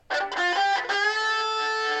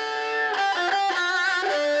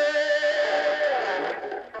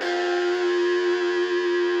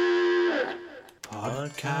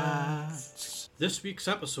This week's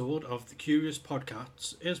episode of the Curious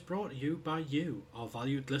Podcasts is brought to you by you, our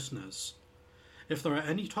valued listeners. If there are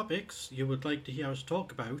any topics you would like to hear us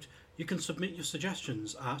talk about, you can submit your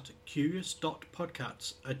suggestions at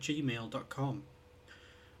curious.podcasts@gmail.com.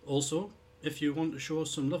 Also, if you want to show us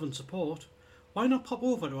some love and support, why not pop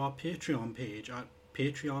over to our Patreon page at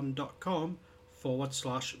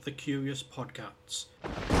patreon.com/thecuriouspodcasts.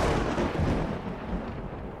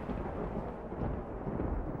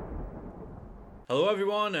 Hello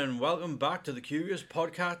everyone and welcome back to the Curious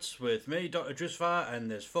Podcasts with me, Dr. Drisvar,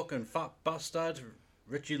 and this fucking fat bastard,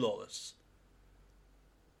 Richy Lawless.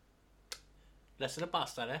 Less than a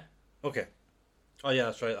bastard, eh? Okay. Oh yeah,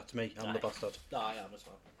 that's right, that's me, I'm the bastard. No, I am as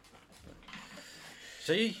well.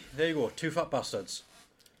 See, there you go, two fat bastards.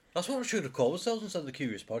 That's what we should have called ourselves instead of the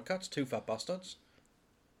Curious Podcasts, two fat bastards.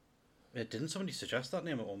 Didn't somebody suggest that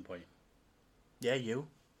name at one point? Yeah, you.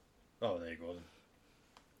 Oh, there you go then.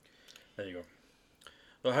 There you go.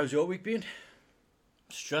 So how's your week been?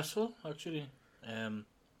 Stressful, actually. Been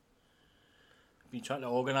trying to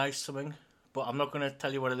organise something, but I'm not going to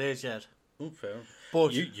tell you what it is yet. Oh, fair.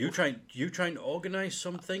 But you trying to organise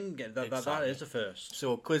something? That is the first.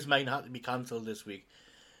 So quiz mine had to be cancelled this week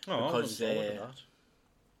because it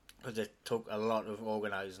took a lot of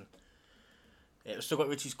organising. It still got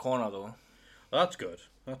Richie's corner though. That's good.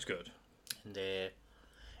 That's good. And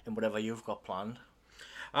whatever you've got planned.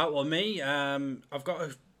 Well, me, I've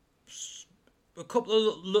got a couple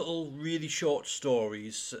of little really short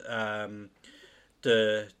stories to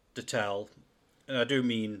tell, and I do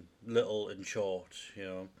mean little and short, you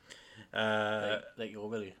know. Like your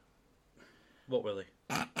Willie. What Willie?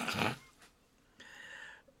 But,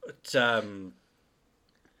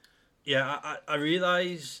 yeah, I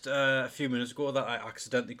realised a few minutes ago that I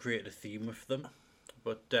accidentally created a theme with them,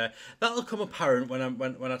 but that'll come apparent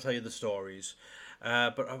when I tell you the stories.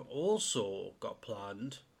 But I've also got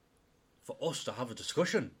planned for us to have a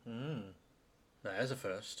discussion. There's a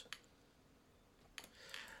first.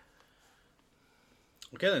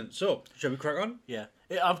 Okay then, so, shall we crack on? Yeah.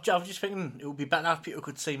 I'm just thinking it would be better if people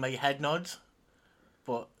could see my head nods,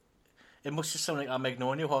 but it must just sound like I'm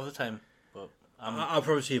ignoring you half the time. But I'll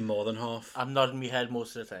probably see more than half. I'm nodding my head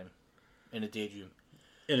most of the time, in a daydream.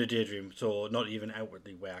 In a daydream, so not even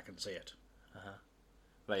outwardly where I can see it.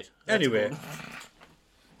 Right. Anyway.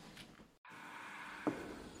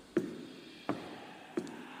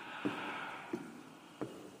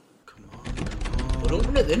 Come on. Well,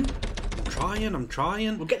 open it then. I'm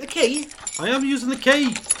trying. We'll get the key. I am using the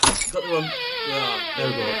key. Got the one. Yeah. There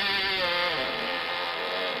we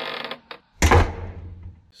go.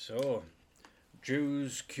 So,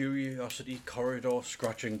 Drew's Curiosity Corridor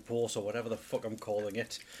Scratching Post, or whatever the fuck I'm calling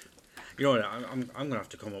it. You know what? I'm gonna have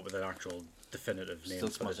to come up with an actual definitive name. Still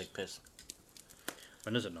smells like piss.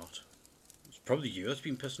 When is it not? It's probably you that's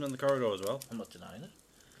been pissing in the corridor as well. I'm not denying it.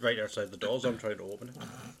 Right outside the doors, I'm trying to open it.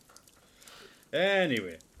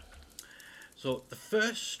 Anyway. So, the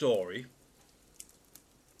first story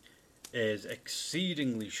is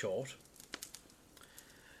exceedingly short.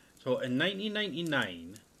 So, in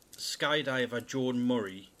 1999, skydiver Joan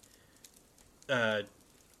Murray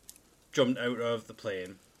jumped out of the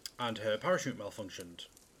plane and her parachute malfunctioned,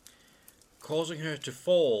 causing her to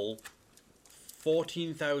fall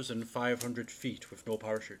 14,500 feet with no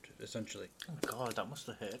parachute, essentially. Oh God, that must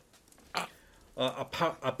have hurt.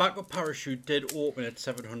 A backup parachute did open at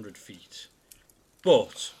 700 feet,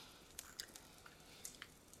 but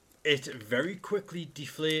it very quickly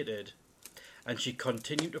deflated and she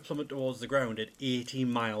continued to plummet towards the ground at 80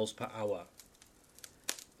 miles per hour.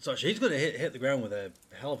 So she's going to hit the ground with a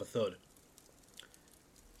hell of a thud.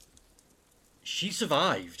 She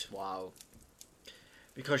survived. Wow.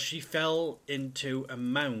 Because she fell into a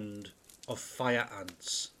mound of fire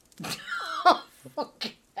ants.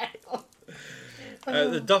 Fucking hell.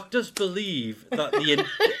 The doctors believe that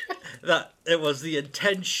that it was the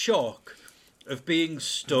intense shock of being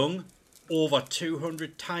stung over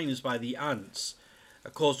 200 times by the ants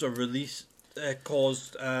caused a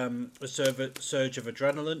surge of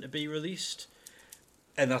adrenaline to be released,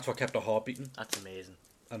 and that's what kept her heart beating. That's amazing.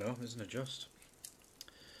 I know, isn't it just?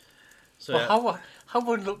 So Well,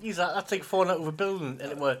 how unlucky is that? That's like falling out of a building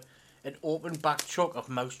and it were an open back truck of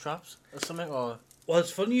mousetraps or something, or... Well,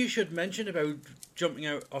 it's funny you should mention about jumping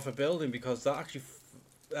out off a building, because that actually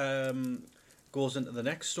goes into the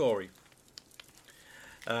next story.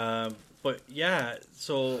 But yeah,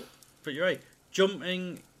 but you're right.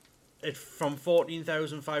 Jumping it from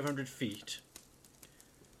 14,500 feet,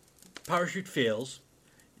 parachute fails,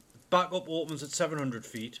 backup opens at 700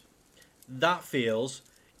 feet, that fails,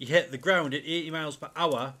 you hit the ground at 80 miles per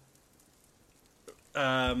hour,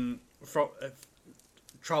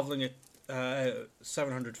 travelling at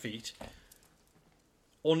 700 feet,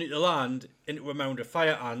 only to land into a mound of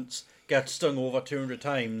fire ants, get stung over 200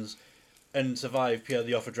 times, and survive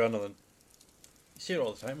purely off adrenaline. You see it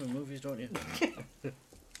all the time in movies, don't you?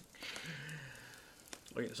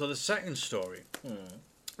 Okay, so the second story.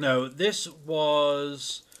 Now, this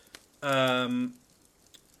was...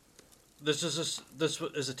 This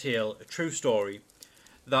is a tale, a true story,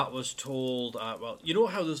 that was told at, well, you know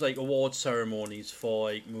how there's like award ceremonies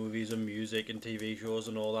for like movies and music and TV shows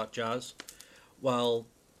and all that jazz? Well,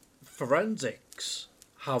 forensics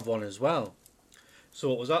have one as well.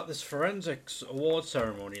 So it was at this forensics award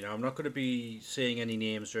ceremony. Now, I'm not going to be saying any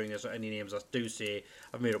names during this, or any names I do say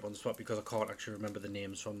I've made up on the spot because I can't actually remember the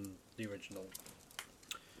names from the original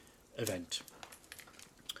event.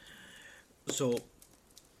 So,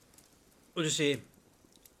 we'll just say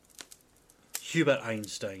Hubert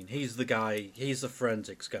Einstein. He's the guy, he's the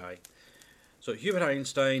forensics guy. So Hubert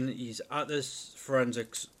Einstein, he's at this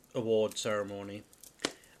forensics award ceremony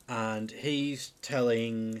and he's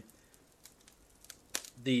telling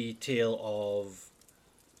the tale of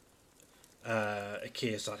a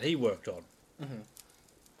case that he worked on.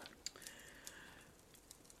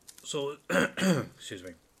 So, excuse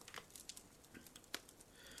me.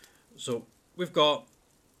 So we've got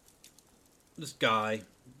this guy,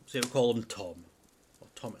 say we call him Tom, or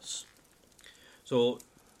Thomas. So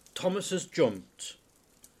Thomas has jumped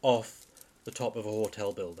off the top of a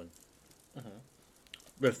hotel building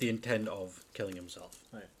with the intent of killing himself.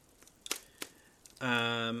 Right.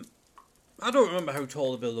 I don't remember how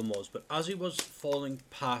tall the building was, but as he was falling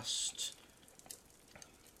past,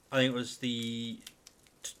 I think it was the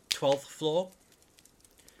 12th floor,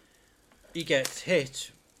 he gets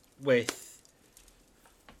hit with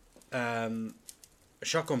a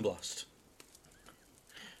shotgun blast.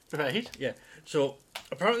 Right. Yeah. So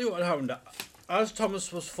apparently, what happened as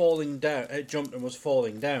Thomas was falling down, jumped and was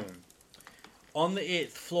falling down on the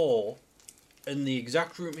 8th floor, in the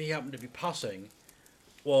exact room he happened to be passing,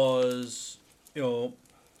 was, you know,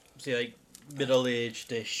 say like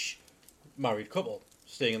middle-aged-ish married couple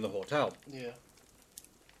staying in the hotel. Yeah.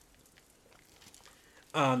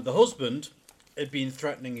 And the husband had been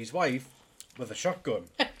threatening his wife with a shotgun.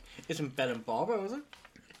 Isn't Ben and Barbara, was it?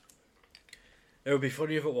 It would be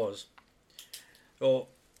funny if it was. So,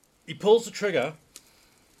 he pulls the trigger,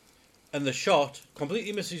 and the shot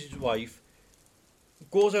completely misses his wife,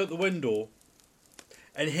 goes out the window,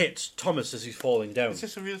 and hits Thomas as he's falling down. Is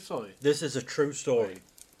this a real story? This is a true story.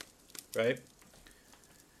 Right?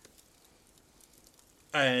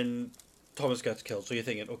 And Thomas gets killed, so you're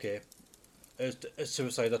thinking, okay, a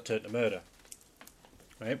suicide that turned to murder.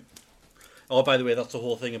 Right? Oh, by the way, that's the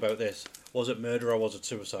whole thing about this. Was it murder or was it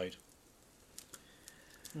suicide?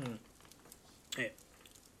 Yeah.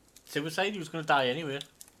 Suicide? He was going to die anyway.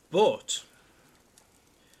 But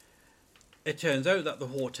it turns out that the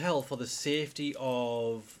hotel, for the safety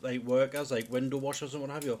of like workers, like window washers and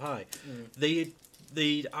what have you up high,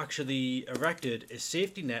 they'd actually erected a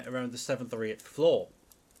safety net around the 7th or 8th floor.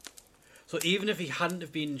 So even if he hadn't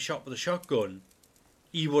have been shot with a shotgun,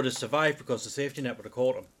 he would have survived because the safety net would have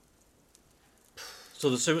caught him. So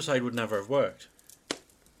the suicide would never have worked.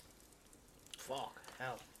 Fuck,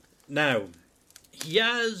 hell. Now,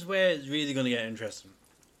 here's where it's really going to get interesting.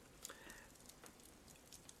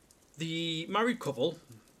 The married couple,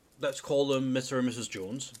 let's call them Mr. and Mrs.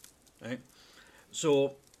 Jones, right?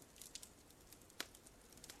 So,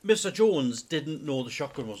 Mr. Jones didn't know the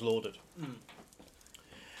shotgun was loaded.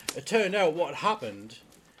 It turned out what happened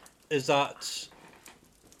is that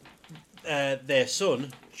their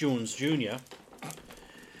son, Jones Jr.,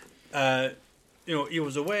 he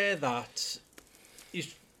was aware that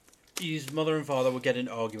his mother and father would get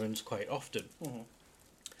into arguments quite often.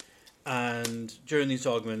 And during these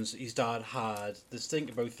arguments, his dad had this thing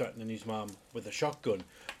about threatening his mum with a shotgun,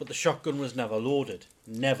 but the shotgun was never loaded.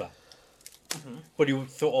 Never. But he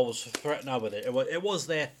thought always threaten her with it. It was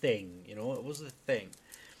their thing, you know, it was the thing.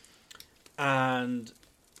 And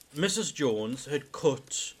Mrs. Jones had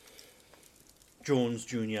cut Jones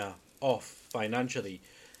Jr. off financially.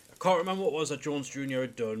 I can't remember what it was that Jones Jr.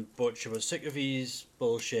 had done, but she was sick of his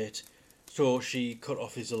bullshit, so she cut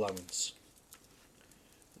off his allowance.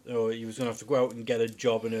 So he was going to have to go out and get a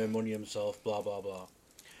job and earn money himself, blah, blah, blah.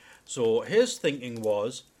 So his thinking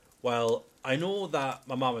was, well, I know that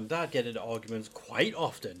my mum and dad get into arguments quite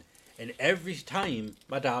often, and every time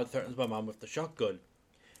my dad threatens my mum with the shotgun,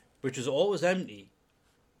 which is always empty,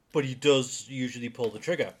 but he does usually pull the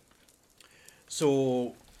trigger.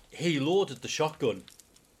 So he loaded the shotgun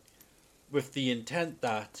with the intent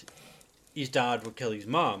that his dad would kill his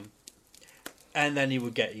mum, and then he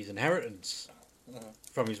would get his inheritance.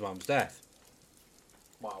 from his mum's death.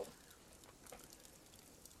 Wow.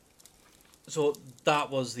 So that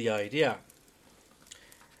was the idea.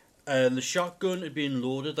 And the shotgun had been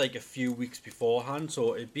loaded like a few weeks beforehand,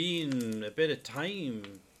 so it'd been a bit of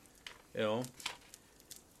time, you know.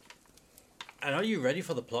 And are you ready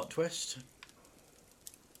for the plot twist?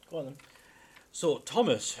 Go on then. So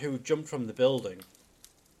Thomas, who jumped from the building,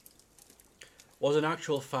 was in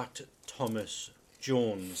actual fact Thomas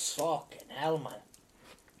Jones. Fucking hell, man.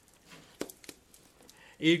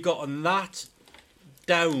 He'd gotten that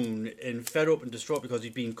down and fed up and distraught because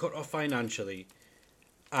he'd been cut off financially,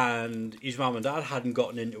 and his mum and dad hadn't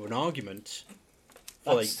gotten into an argument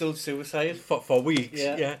for That's still suicide for weeks.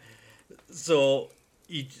 Yeah. So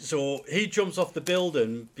he jumps off the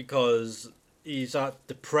building because he's that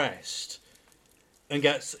depressed and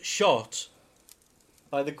gets shot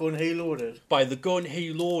by the gun he loaded. By the gun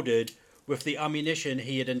he loaded with the ammunition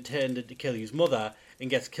he had intended to kill his mother, and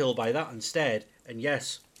gets killed by that instead. And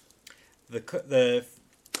yes, the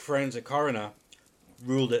forensic coroner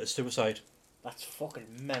ruled it a suicide. That's fucking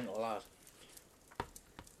mental, lad.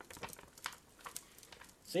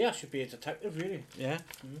 See, I should be a detective, really. Yeah.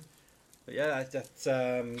 Mm-hmm. But yeah, that's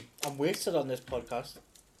I'm wasted on this podcast.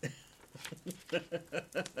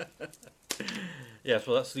 Yes,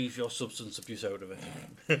 well, let's leave your substance abuse out of it.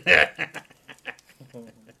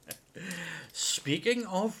 Speaking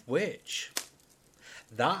of which,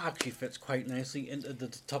 that actually fits quite nicely into the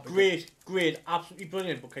topic. Great, absolutely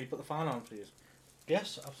brilliant. But can you put the fan on, please?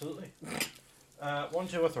 Yes, absolutely. 1,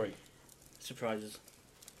 2, or 3? Surprises.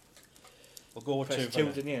 We'll go with Press 2.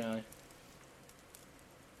 2, didn't you?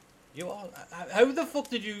 You are. How the fuck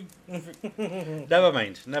did you? Never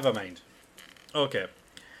mind. Okay,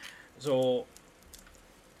 so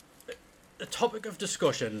the topic of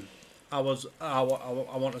discussion I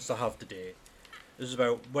want us to have today is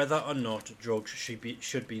about whether or not drugs should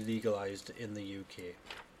be legalized in the UK.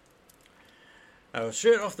 Now,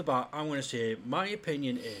 straight off the bat, I'm going to say my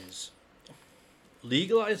opinion is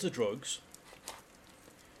legalize the drugs.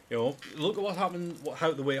 You know, look at what happened,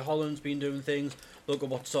 how the way Holland's been doing things. Look at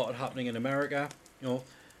what started happening in America. You know,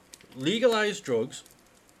 legalize drugs,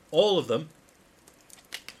 all of them,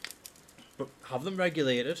 but have them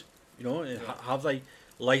regulated. You know, have like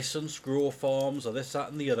licensed grow farms or this,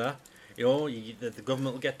 that, and the other. You know, the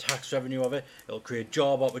government will get tax revenue of it. It'll create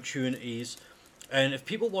job opportunities. And if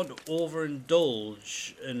people want to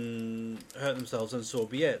overindulge and hurt themselves, then so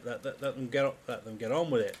be it. Let them get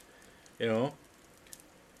on with it. You know.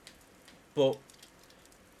 But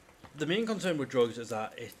the main concern with drugs is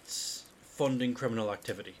that it's funding criminal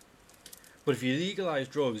activity. But if you legalise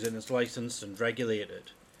drugs and it's licensed and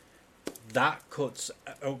regulated, that cuts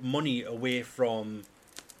money away from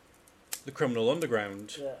the criminal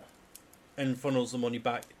underground, and funnels the money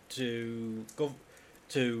back to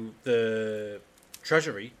the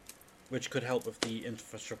treasury, which could help with the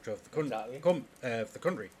infrastructure of the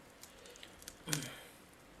country.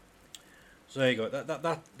 So there you go.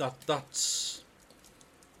 That's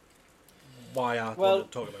why I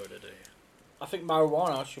want to talk about it today. I think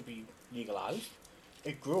marijuana should be legalised.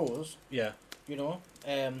 It grows. Yeah. You know,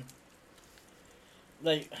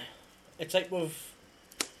 like it's like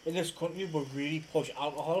in this country we really push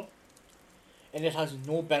alcohol, and it has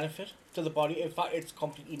no benefit to the body. In fact, it's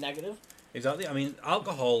completely negative. Exactly. I mean,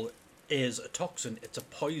 alcohol is a toxin. It's a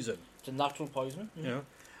poison. It's a natural poison. You know,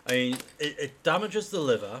 I mean, it damages the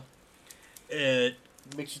liver. It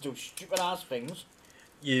makes you do stupid ass things.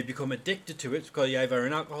 You become addicted to it because you're either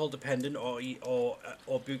an alcohol dependent or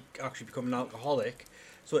actually become an alcoholic.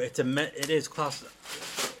 So it is classed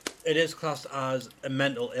as a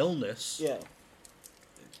mental illness. Yeah.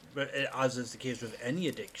 But as is the case with any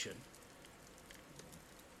addiction.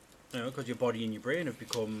 You know, because your body and your brain have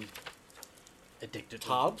become addicted to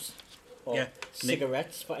Tabs. Or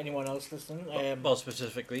cigarettes for anyone else listening. Well,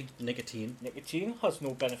 specifically nicotine. Nicotine has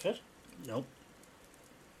no benefit. Nope.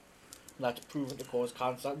 That's proven to cause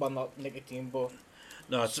cancer. Well, not nicotine, but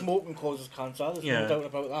no, smoking causes cancer. There's no doubt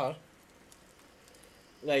about that.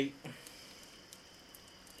 Like,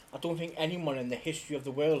 I don't think anyone in the history of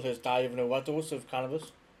the world has died of an overdose of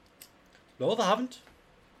cannabis. No, they haven't.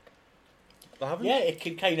 Yeah, it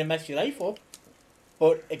can kind of mess your life up.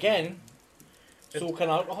 But again, so can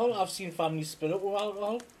alcohol. I've seen families split up with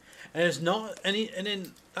alcohol. And it's not and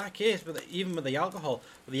in that case, but even with the alcohol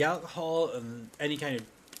and any kind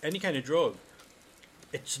of drug,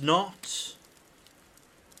 it's not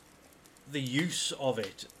the use of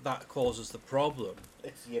it that causes the problem.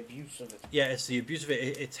 It's the abuse of it. Yeah, it's the abuse of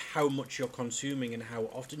it. It's how much you're consuming and how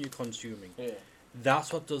often you're consuming. Yeah.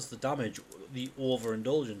 That's what does the damage, the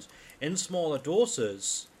overindulgence. In smaller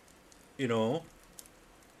doses, you know,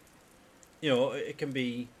 it can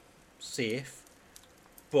be safe,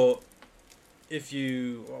 but if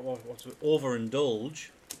you overindulge,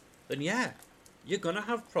 then yeah, you're gonna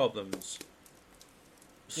have problems.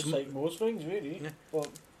 Just like most things, really. Yeah. But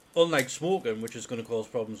unlike smoking, which is going to cause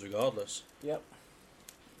problems regardless. Yep.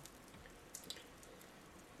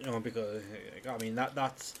 Because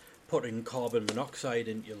that's putting carbon monoxide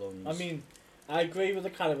into your lungs. I mean, I agree with the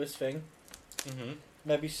cannabis thing. Mm-hmm.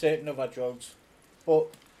 Maybe certain other drugs, but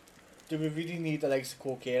do we really need the likes of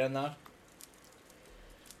cocaine and that?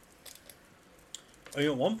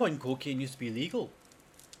 At one point, cocaine used to be illegal.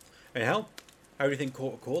 And how do you think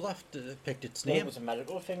Coca-Cola picked its name? Well, it was a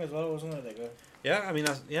medical thing as well, wasn't it?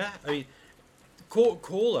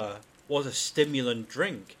 Coca-Cola was a stimulant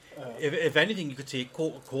drink. If anything, you could say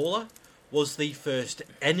Coca-Cola was the first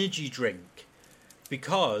energy drink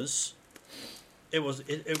because it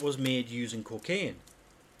was made using cocaine.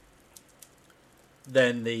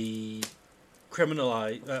 Then they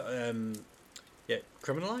criminalized it.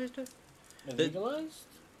 Legalized?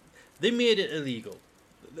 They made it illegal.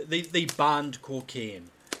 They banned cocaine.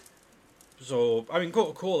 So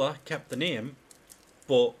Coca-Cola kept the name,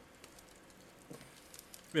 but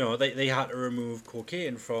they had to remove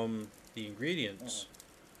cocaine from the ingredients.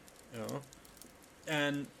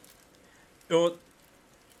 And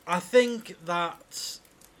I think that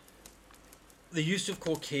the use of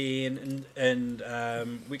cocaine and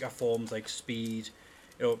weaker forms like speed,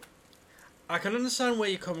 I can understand where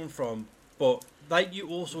you're coming from, but like you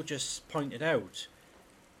also just pointed out,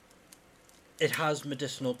 it has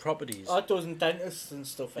medicinal properties. Oh, it does in dentists and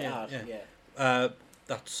stuff. That's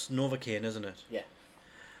Novocaine, isn't it? Yeah.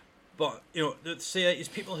 But say it's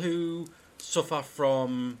people who suffer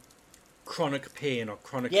from chronic pain or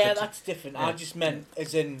chronic. Yeah, that's different. I just meant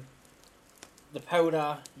as in the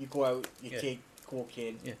powder. You go out, you take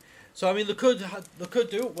cocaine. Yeah. So they could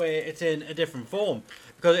do it where it's in a different form,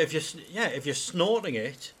 because if you're snorting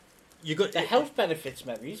it, you got the health benefits,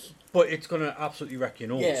 maybe. But it's gonna absolutely wreck your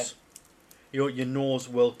nose. Yeah. Your nose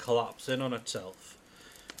will collapse in on itself.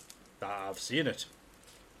 I've seen it.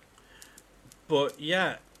 But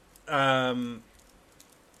yeah, so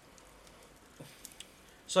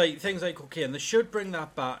things like cocaine, they should bring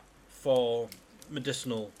that back for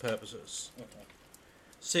medicinal purposes. Okay.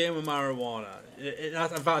 Same with marijuana. In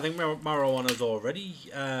fact, I think marijuana is already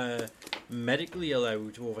medically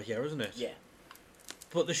allowed over here, isn't it? Yeah.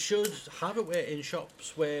 But they should have it in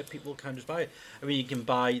shops where people can just buy it. You can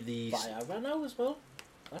buy these. Viagra now as well.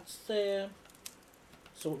 That's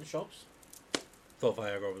sold in shops. Thought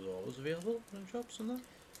Viagra was always available in shops and that.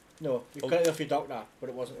 No, you got it off your doctor, but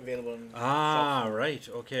it wasn't available in shops. Right.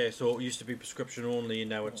 Okay, so it used to be prescription only, and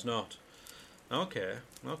now it's not. Okay.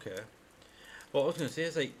 What I was going to say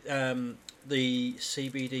is the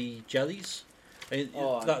CBD jellies.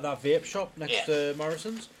 That vape shop next to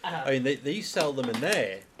Morrison's. They sell them in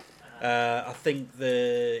there. I think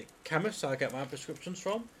the chemists I get my prescriptions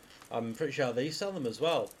from, I'm pretty sure they sell them as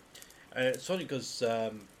well. It's funny because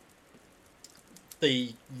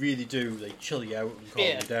they really do. They chill you out and calm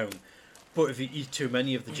you down. But if you eat too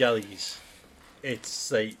many of the jellies,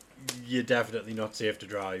 it's like you're definitely not safe to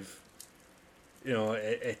drive.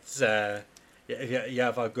 It's if you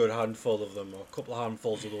have a good handful of them or a couple of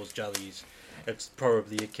handfuls of those jellies, it's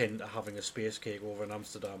probably akin to having a space cake over in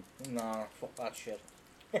Amsterdam. Nah, fuck that shit.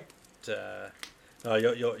 No,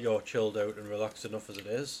 you're chilled out and relaxed enough as it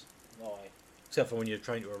is. No. Except for when you're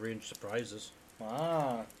trying to arrange surprises.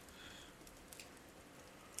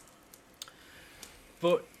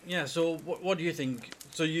 But yeah, so what do you think?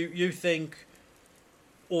 So you think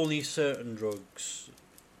only certain drugs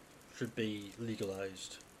should be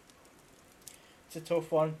legalized? It's a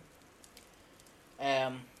tough one.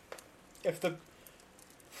 If the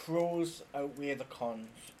pros outweigh the cons,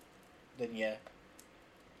 then yeah.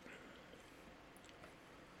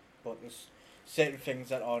 But there's certain things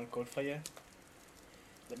that aren't good for you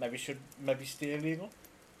that maybe should stay illegal.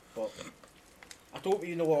 But I don't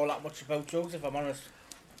really know all that much about drugs, if I'm honest.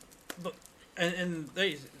 But and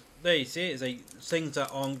they say it's like things that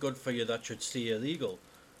aren't good for you that should stay illegal.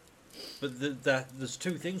 But there's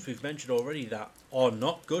two things we've mentioned already that are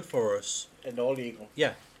not good for us. And all legal.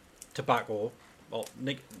 Yeah, tobacco,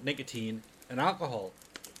 nicotine, and alcohol.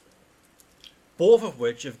 Both of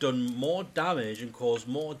which have done more damage and caused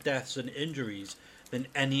more deaths and injuries than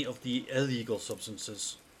any of the illegal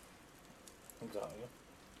substances. Exactly.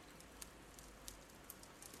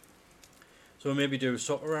 So maybe do a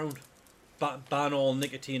swap around. Ban all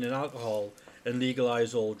nicotine and alcohol and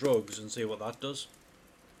legalise all drugs and see what that does.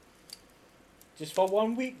 Just for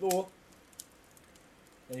 1 week though.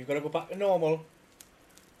 Then you've got to go back to normal.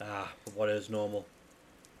 But what is normal?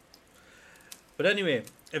 But anyway,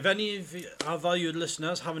 if any of our valued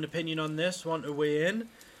listeners have an opinion on this, want to weigh in,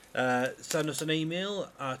 send us an email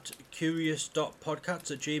at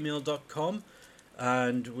curious.podcasts@gmail.com,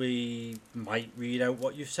 and we might read out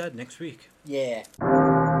what you've said next week. Yeah.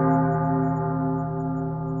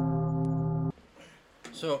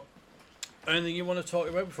 So, anything you want to talk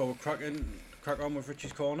about before we crack on with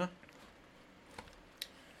Richie's Corner?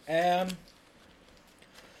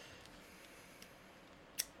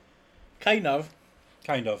 Kind of.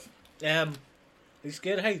 Are You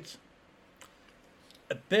scared of heights?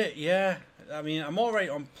 A bit, yeah. I mean, I'm alright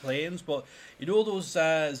on planes, but you know those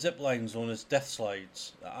zip lines known as death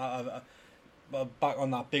slides? Back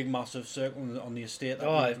on that big massive circle on the estate.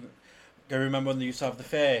 I remember when they used to have the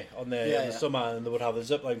fair on there in the summer, and they would have the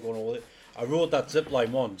zip line going over it. I rode that zip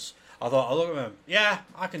line once. I thought, I look at them, yeah,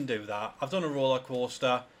 I can do that. I've done a roller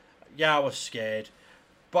coaster. Yeah, I was scared,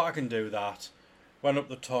 but I can do that. Went up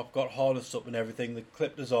the top, got harnessed up and everything. They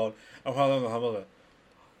clipped us on. And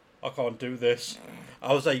I can't do this.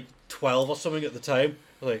 I was like 12 or something at the time.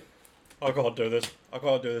 I was like, I can't do this.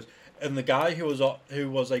 And the guy who was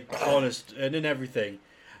like harnessed and everything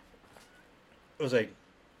was like,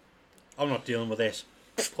 I'm not dealing with this.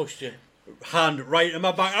 Pushed you. Hand right in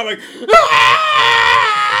my back. I'm like,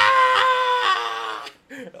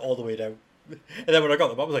 all the way down. And then when I got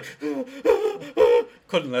the back, I was like,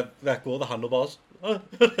 couldn't let go of the handlebars.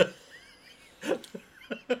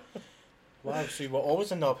 Wow, so you were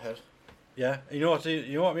always a knobhead. Yeah, you know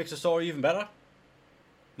what makes the story even better?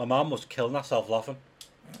 My mum was killing herself laughing.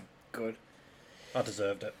 Good. I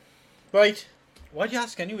deserved it. Right. Why'd you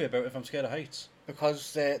ask anyway about if I'm scared of heights?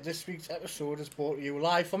 Because this week's episode is brought to you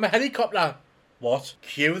live from a helicopter. What?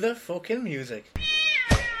 Cue the fucking music.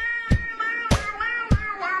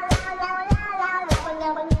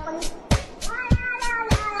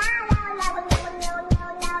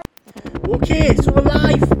 Okay, so we're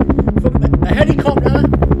live from a helicopter.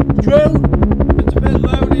 Drew. It's a bit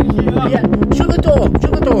loud in here. Yeah, shut the door.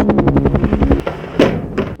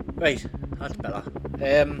 Right, that's better.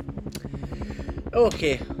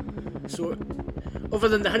 Okay, so other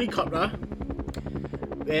than the helicopter,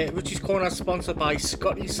 Richie's Corner is sponsored by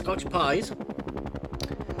Scotch Pies,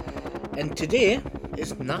 and today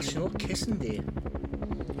is National Kissing Day.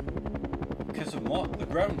 Kissing what? The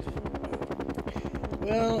ground?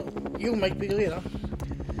 Well, you might be later.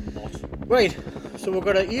 What? Right, so we've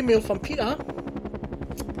got an email from Peter.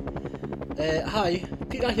 Hi,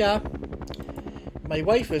 Peter here. My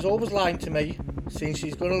wife is always lying to me, saying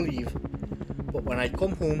she's going to leave, but when I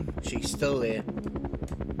come home, she's still there.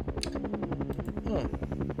 Oh.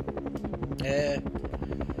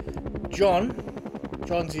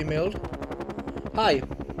 John's emailed. Hi,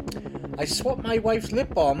 I swapped my wife's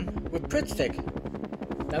lip balm with Pritt Stick.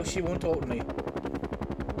 Now she won't talk to me.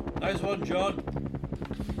 Nice one, John.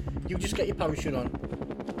 You just get your parachute on.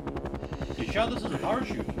 You sure this is a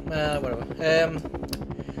parachute? Whatever.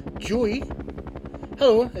 Joey.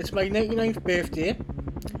 Hello, it's my 99th birthday,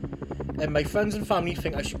 and my friends and family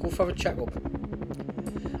think I should go for a checkup.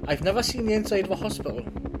 I've never seen the inside of a hospital,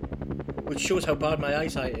 which shows how bad my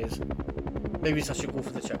eyesight is. Maybe I should go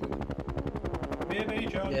for the checkup. Maybe,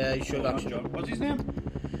 John. Yeah, you should actually. John. What's his name?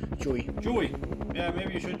 Joey. Yeah,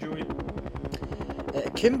 maybe you should, Joey.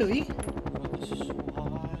 Kimberly. Oh, this is so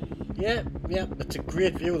high. Yeah, it's a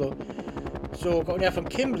great view though. So, got an email from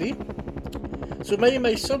Kimberly. So, me and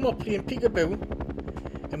my son were playing peekaboo,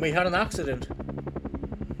 and we had an accident.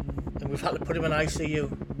 And we've had to put him in ICU.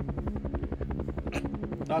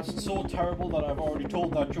 That's so terrible that I've already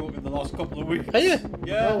told that joke in the last couple of weeks. Are you?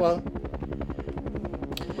 Yeah. Oh well.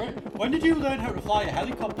 Right. When did you learn how to fly a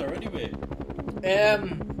helicopter anyway?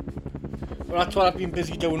 Well, that's what I've been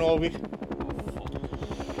busy doing all week. Oh, fuck.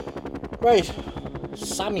 Right,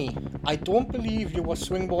 Sammy, I don't believe you were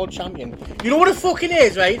swing ball champion. You know what it fucking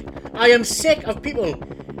is, right? I am sick of people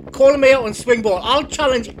calling me out on swing ball. I'll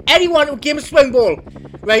challenge anyone who gave me swing ball,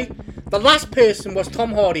 right? The last person was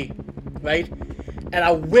Tom Hardy, right? And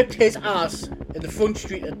I whipped his ass in the front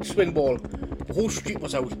street at swing ball. The whole street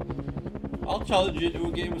was out. I'll challenge you to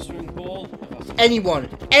a game of swing ball. Anyone.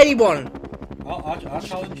 I'll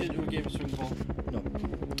challenge you to a game of swing ball. No.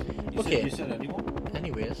 You said anyone?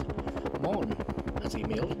 Anyways, Martin has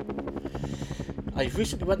emailed. I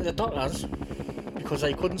recently went to the doctor's because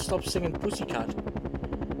I couldn't stop singing Pussycat.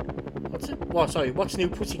 What's it? Oh, sorry, what's new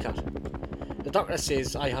Pussycat? The doctor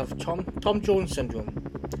says I have Tom Jones syndrome.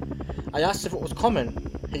 I asked if it was common.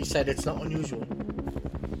 He said it's not unusual.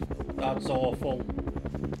 That's awful.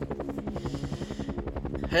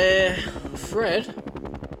 Fred.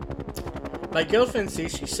 My girlfriend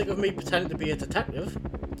says she's sick of me pretending to be a detective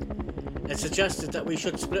and suggested that we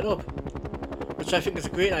should split up. which I think is a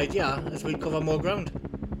great idea as we cover more ground.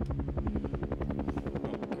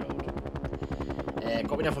 Oh, God.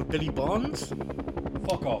 Got me down from Billy Barnes.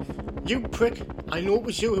 Fuck off. You prick. I know it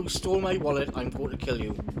was you who stole my wallet. I'm going to kill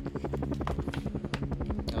you.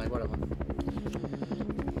 Alright, whatever.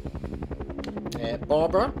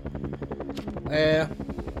 Barbara.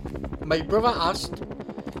 My brother asked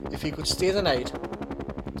if he could stay the night.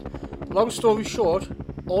 Long story short,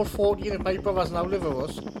 all 14 of my brothers now live with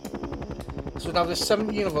us. So now there's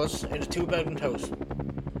 17 of us in a 2-bedroom house.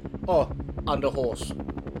 Oh, and a horse.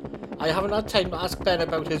 I haven't had time to ask Ben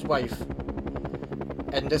about his wife.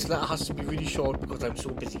 And this letter has to be really short because I'm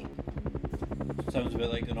so busy. Sounds a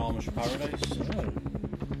bit like an Amish paradise.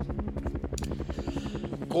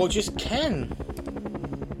 Gorgeous Ken.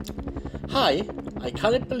 Hi, I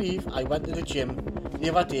cannot believe I went to the gym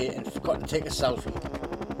the other day and forgot to take a selfie.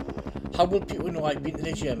 How will people know I've been to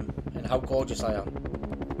the gym and how gorgeous I am?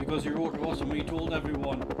 Because you wrote to us and we told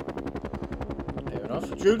everyone. Fair enough.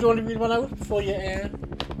 Drew, do you want to read one out before you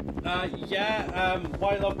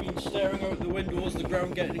while I've been staring out the windows, the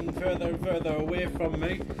ground getting further and further away from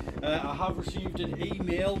me, I have received an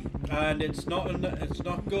email, and it's not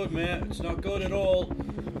good, mate. It's not good at all.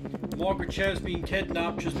 Margaret Chair's been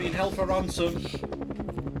kidnapped. She's been held for ransom.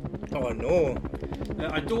 Oh no.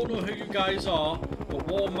 I don't know who you guys are, but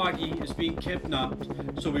War Maggie is being kidnapped,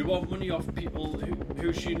 so we want money off people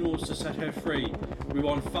who she knows to set her free. We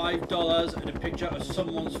want $5 and a picture of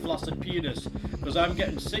someone's flaccid penis, because I'm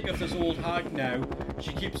getting sick of this old hag now.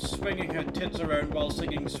 She keeps swinging her tits around while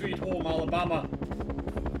singing Sweet Home Alabama.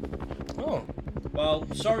 Oh. Well,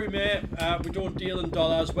 sorry mate, we don't deal in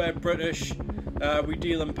dollars, we're British, we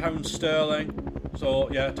deal in pounds sterling, so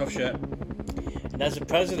yeah, tough shit. And as the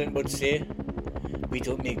president would say, we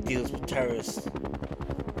don't make deals with terrorists.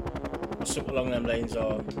 Or something along them lines,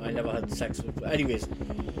 or I never had sex with... Anyways.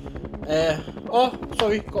 Oh,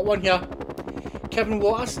 sorry, got one here. Kevin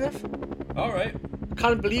Watersniff. Alright.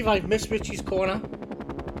 Can't believe I've missed Richie's corner.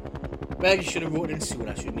 Well, you should have wrote it in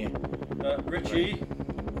sooner, shouldn't you? Richie.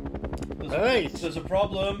 Alright. There's a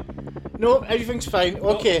problem. No, everything's fine.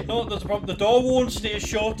 Okay. No, there's a problem. The door won't stay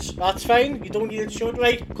shut. That's fine. You don't need it shut.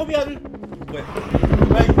 Right, come here then. Wait.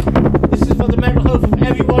 Right. This is for the mental health of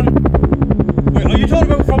everyone. Wait, are you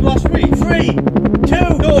talking about from last week? 3, 2.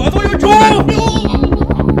 No, I thought you were talking.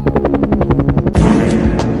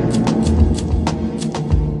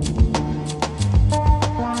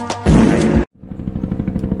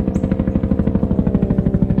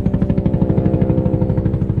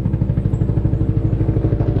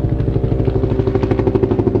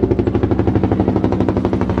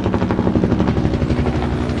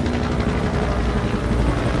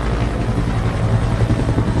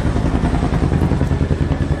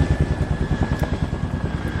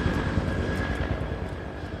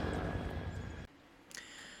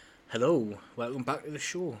 Hello, welcome back to the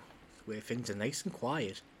show, where things are nice and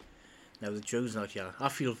quiet. Now that Joe's not here, I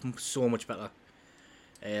feel so much better.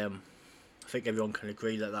 I think everyone can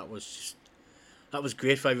agree that that was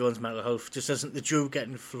great for everyone's mental health. Just isn't the Joe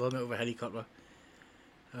getting flown out of a helicopter.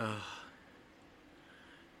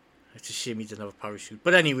 It's a shame he didn't have a parachute.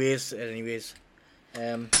 But anyways.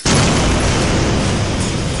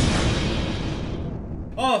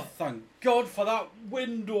 Oh, thank God for that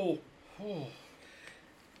window. Oh.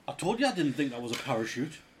 I told you I didn't think that was a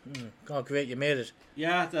parachute. Oh, great, you made it.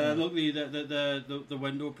 Yeah, luckily the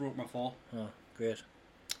window broke my fall. Oh, great.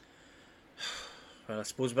 Well, I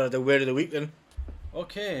suppose better the word of the week then.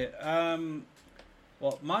 Okay,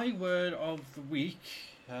 well, my word of the week,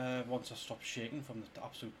 once I stopped shaking from the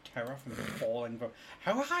absolute terror from falling from...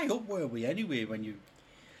 How high up were we anyway when you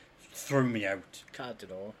threw me out? Can't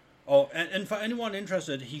know. Oh, and for anyone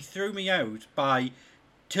interested, he threw me out by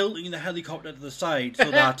tilting the helicopter to the side so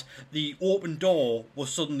that the open door was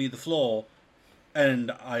suddenly the floor, and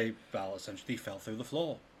I, well, essentially fell through the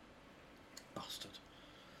floor. Bastard.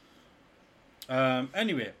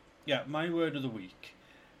 Anyway, yeah, my word of the week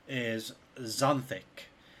is xanthic,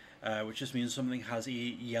 which just means something has a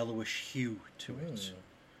yellowish hue to it.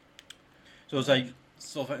 So it's like,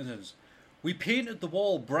 so for instance, we painted the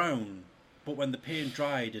wall brown, but when the paint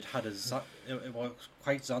dried, it had it was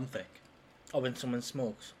quite xanthic. Oh, when someone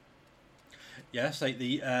smokes. Yes, like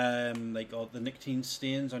the nicotine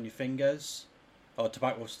stains on your fingers, or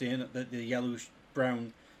tobacco stain, the yellowish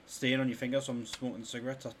brown stain on your fingers from smoking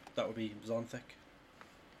cigarettes. That would be xanthic.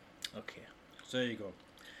 Okay. So there you go.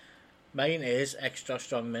 Mine is extra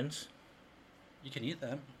strong mints. You can eat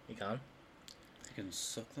them. You can. You can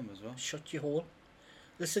suck them as well. Shut your hole.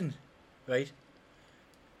 Listen, right?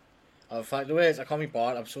 Oh, in fact, the way is, I can't be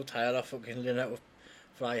bothered. I'm so tired of fucking living out with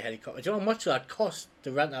fly helicopter. Do you know how much that cost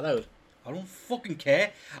to rent that out? I don't fucking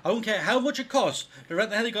care. I don't care how much it costs to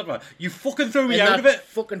rent the helicopter. You fucking threw me And out that of it.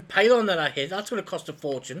 fucking pylon that I hit, that's going to cost a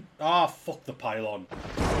fortune. Ah, fuck the pylon.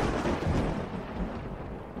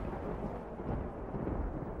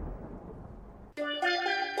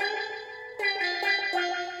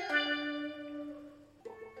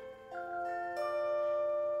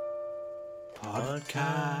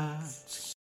 Podcast.